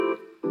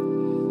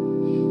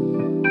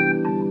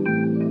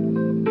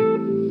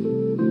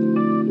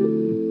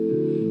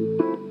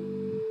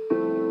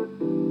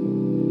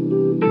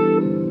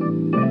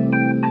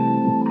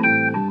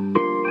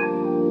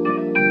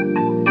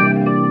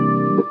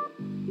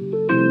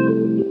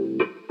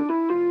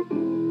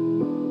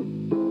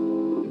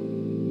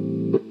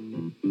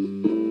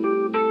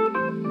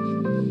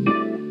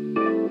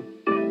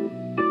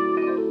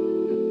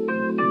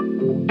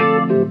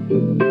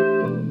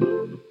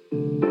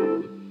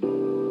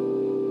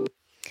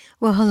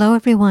Well, hello,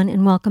 everyone,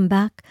 and welcome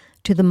back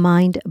to the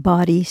Mind,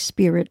 Body,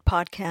 Spirit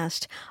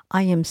podcast.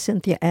 I am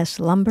Cynthia S.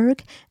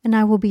 Lumberg, and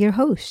I will be your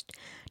host.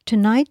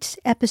 Tonight's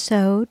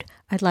episode,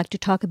 I'd like to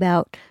talk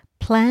about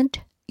plant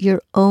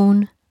your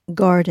own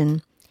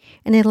garden.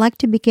 And I'd like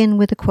to begin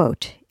with a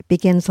quote. It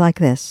begins like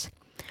this: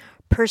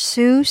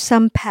 "Pursue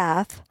some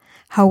path,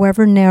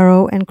 however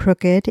narrow and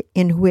crooked,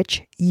 in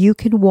which you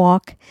can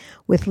walk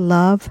with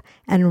love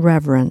and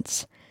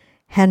reverence."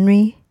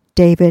 Henry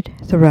David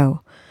Thoreau.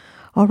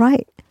 All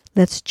right.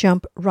 Let's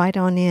jump right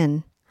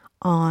in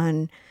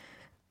on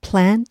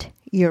plant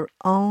your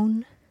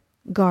own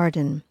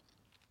garden.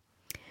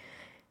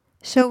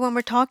 So when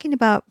we're talking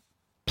about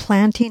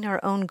planting our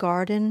own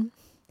garden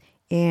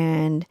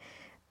and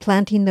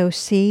planting those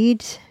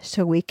seeds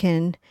so we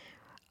can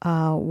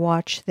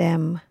watch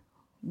them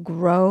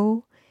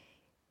grow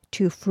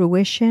to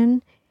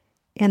fruition,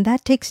 and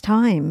that takes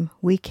time.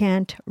 We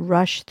can't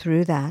rush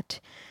through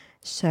that.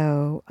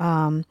 So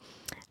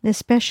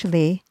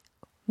especially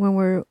when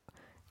we're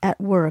at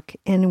work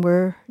and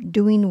we're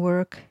doing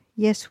work,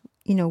 yes,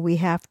 we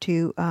have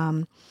to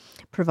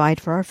provide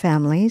for our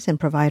families and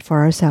provide for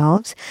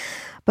ourselves.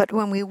 But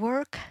when we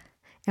work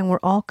and we're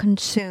all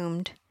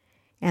consumed,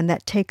 and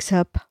that takes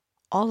up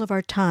all of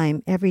our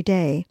time every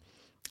day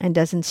and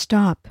doesn't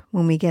stop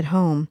when we get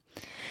home,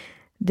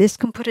 this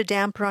can put a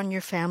damper on your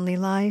family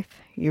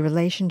life, your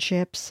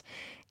relationships,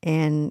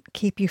 and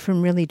keep you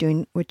from really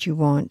doing what you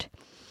want.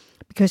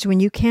 Because when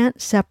you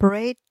can't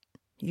separate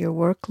your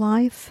work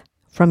life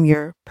from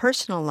your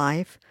personal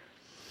life,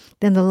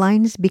 then the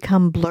lines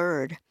become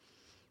blurred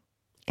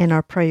and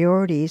our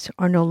priorities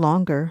are no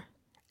longer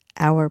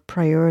our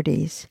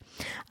priorities.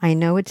 I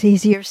know it's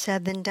easier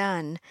said than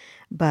done,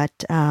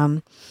 but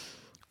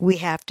we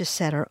have to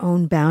set our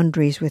own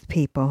boundaries with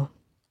people.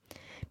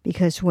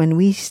 Because when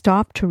we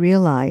stop to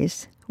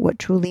realize what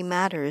truly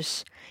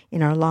matters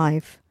in our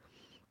life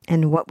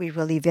and what we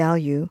really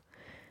value,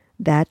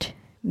 that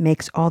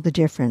makes all the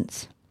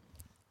difference.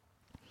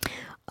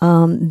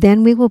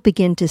 Then we will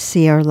begin to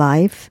see our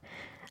life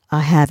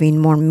having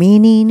more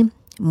meaning,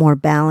 more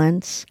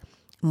balance,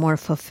 more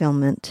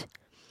fulfillment.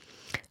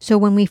 So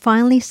when we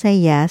finally say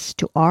yes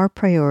to our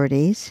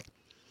priorities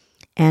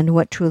and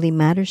what truly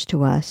matters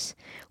to us,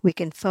 we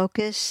can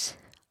focus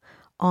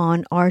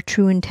on our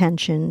true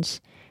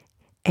intentions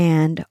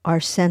and our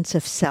sense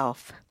of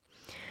self.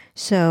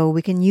 So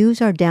we can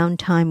use our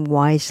downtime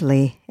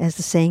wisely. As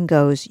the saying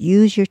goes,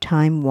 use your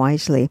time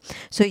wisely.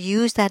 So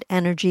use that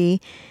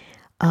energy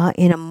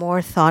in a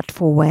more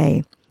thoughtful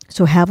way.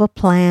 So have a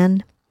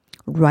plan,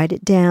 write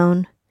it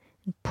down,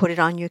 put it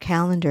on your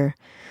calendar.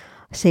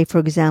 Say, for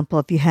example,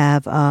 if you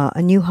have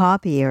a new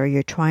hobby or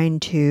you're trying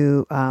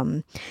to,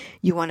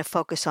 you want to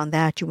focus on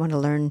that, you want to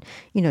learn,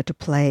 to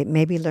play,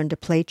 maybe learn to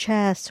play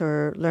chess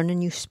or learn a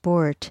new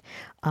sport,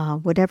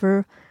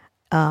 whatever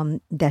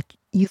that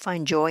you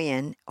find joy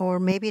in, or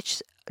maybe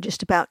it's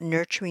just about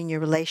nurturing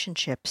your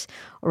relationships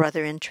or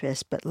other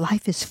interests, but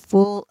life is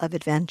full of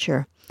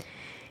adventure.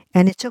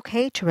 And it's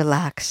okay to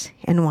relax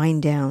and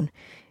wind down.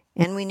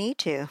 And we need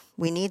to.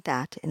 We need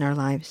that in our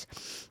lives.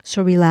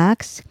 So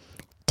relax,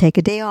 take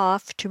a day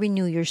off to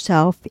renew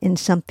yourself in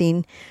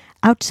something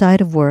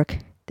outside of work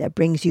that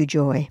brings you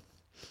joy.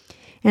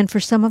 And for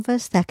some of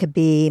us, that could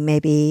be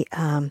maybe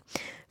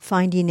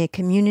finding a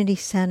community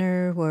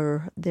center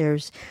where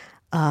there's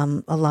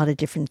a lot of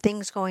different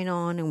things going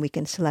on, and we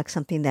can select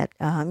something that,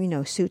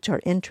 suits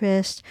our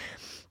interest.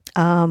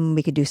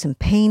 We could do some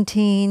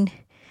painting,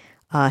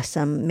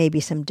 maybe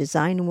some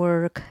design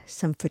work,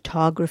 some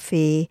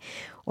photography,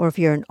 or if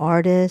you're an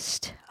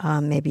artist,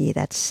 maybe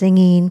that's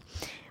singing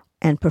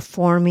and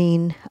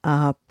performing,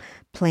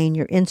 playing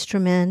your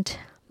instrument.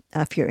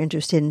 If you're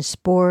interested in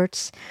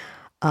sports,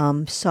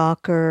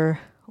 soccer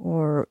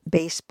or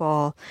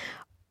baseball,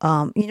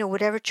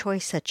 whatever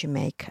choice that you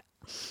make.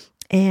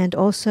 And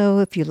also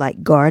if you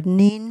like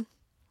gardening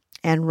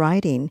and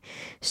writing.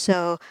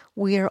 So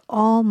we are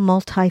all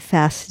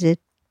multifaceted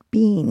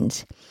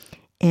beings.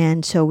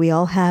 And so we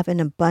all have an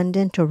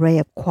abundant array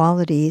of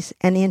qualities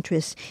and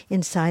interests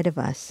inside of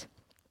us.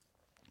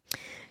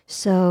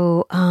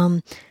 So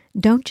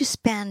don't just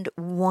spend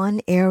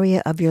one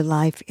area of your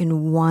life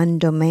in one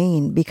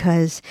domain,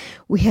 because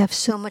we have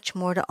so much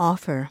more to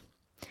offer.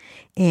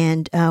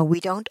 And we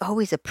don't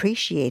always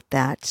appreciate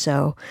that.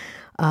 So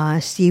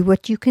see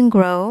what you can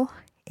grow.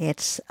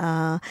 It's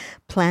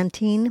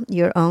planting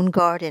your own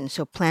garden.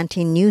 So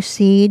planting new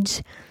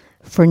seeds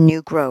for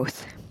new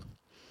growth.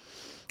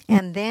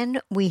 And then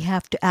we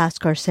have to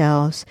ask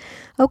ourselves,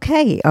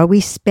 okay, are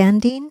we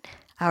spending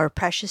our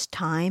precious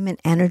time and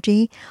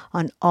energy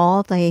on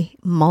all the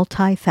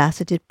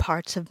multifaceted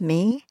parts of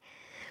me?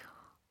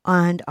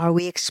 And are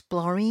we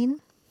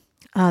exploring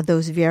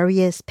those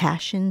various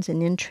passions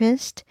and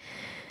interests?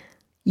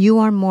 You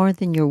are more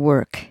than your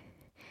work.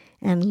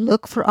 And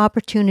look for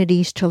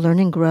opportunities to learn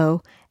and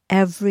grow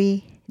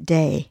every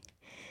day.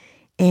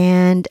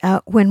 And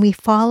when we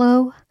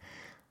follow,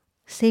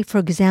 say, for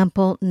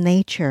example,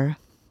 nature,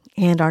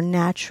 and our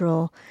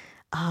natural,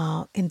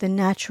 in the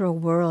natural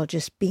world,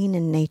 just being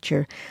in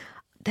nature,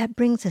 that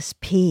brings us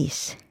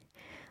peace,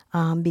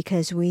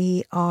 because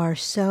we are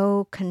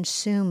so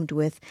consumed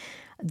with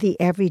the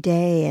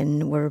everyday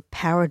and we're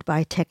powered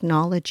by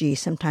technology.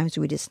 Sometimes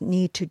we just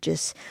need to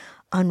just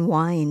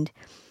unwind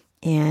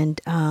and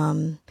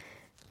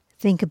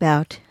think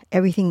about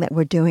everything that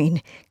we're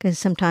doing, because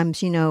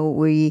sometimes,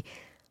 we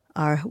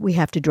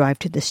have to drive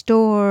to the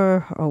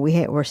store, or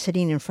we're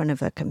sitting in front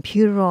of a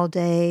computer all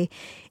day,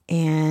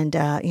 and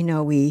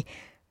we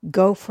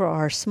go for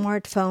our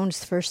smartphones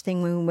the first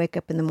thing when we wake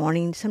up in the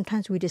morning.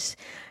 Sometimes we just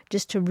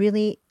to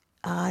really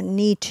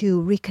need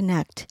to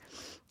reconnect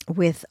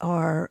with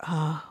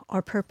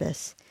our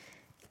purpose.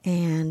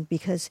 And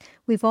because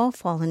we've all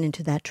fallen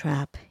into that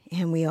trap,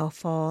 and we all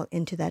fall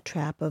into that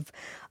trap of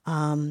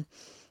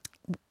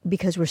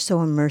because we're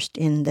so immersed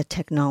in the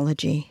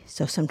technology.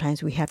 So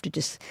sometimes we have to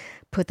just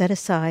put that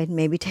aside,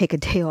 maybe take a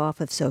day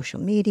off of social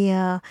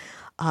media,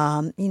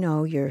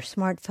 your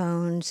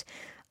smartphones,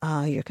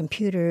 your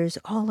computers,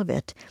 all of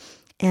it.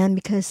 And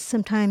because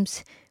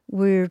sometimes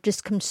we're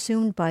just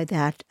consumed by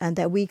that, and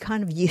that we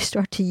kind of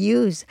start to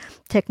use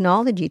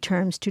technology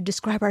terms to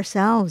describe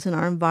ourselves and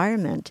our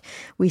environment.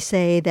 We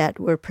say that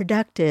we're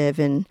productive,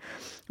 and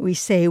we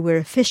say we're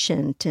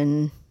efficient,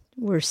 and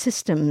we're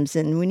systems,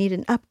 and we need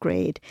an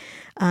upgrade.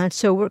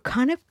 So we're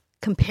kind of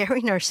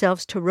comparing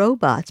ourselves to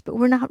robots, but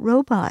we're not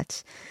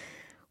robots.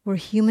 We're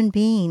human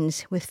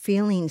beings with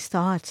feelings,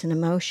 thoughts, and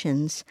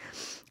emotions.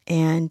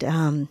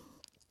 And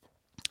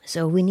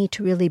so we need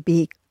to really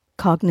be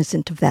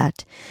cognizant of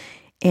that,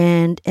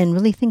 and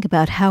really think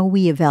about how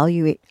we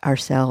evaluate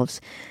ourselves.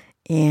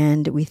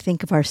 And we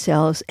think of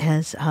ourselves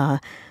as,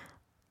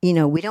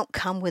 we don't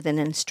come with an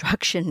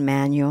instruction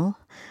manual,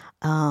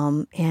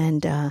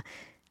 and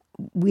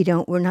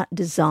we're not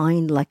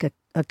designed like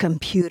a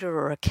computer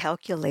or a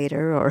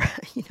calculator, or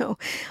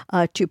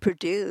to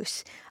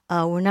produce.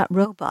 We're not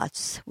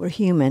robots. We're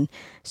human.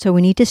 So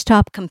we need to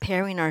stop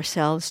comparing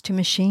ourselves to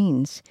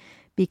machines,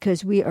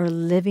 because we are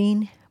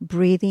living,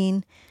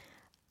 breathing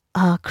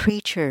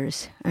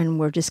creatures, and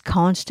we're just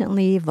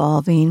constantly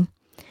evolving,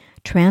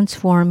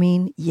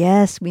 transforming.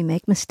 Yes, we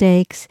make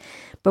mistakes,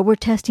 but we're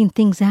testing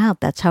things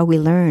out. That's how we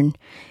learn,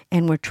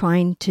 and we're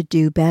trying to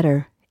do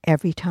better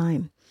every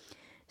time.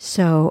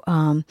 So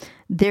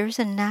there's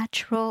a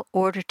natural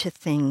order to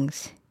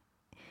things,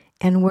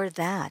 and we're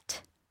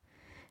that.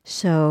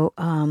 So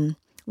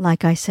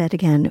like I said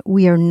again,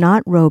 we are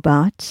not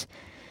robots,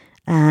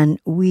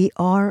 and we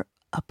are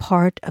a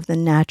part of the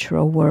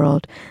natural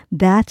world.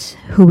 That's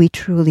who we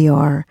truly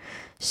are.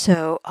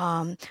 So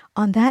on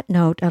that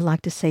note, I'd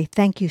like to say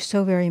thank you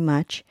so very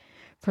much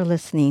for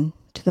listening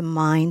to the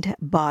Mind,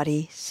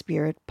 Body,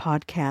 Spirit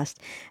podcast.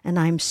 And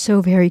I'm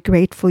so very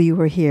grateful you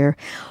were here.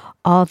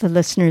 All the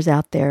listeners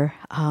out there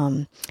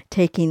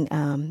taking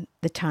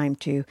the time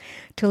to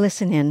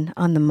listen in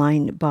on the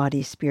Mind,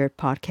 Body, Spirit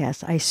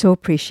podcast. I so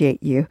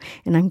appreciate you,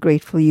 and I'm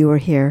grateful you are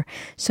here.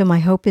 So my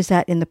hope is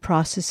that in the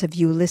process of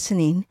you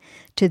listening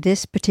to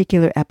this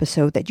particular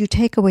episode, that you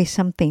take away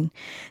something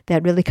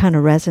that really kind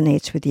of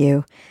resonates with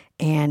you,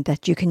 and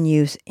that you can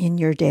use in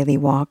your daily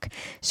walk.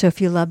 So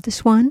if you love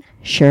this one,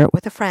 share it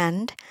with a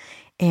friend,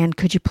 and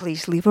could you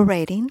please leave a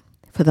rating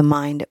for the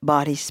Mind,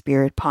 Body,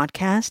 Spirit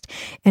podcast,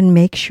 and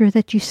make sure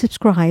that you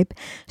subscribe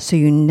so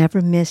you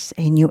never miss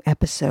a new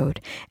episode.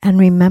 And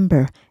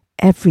remember,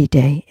 every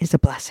day is a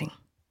blessing.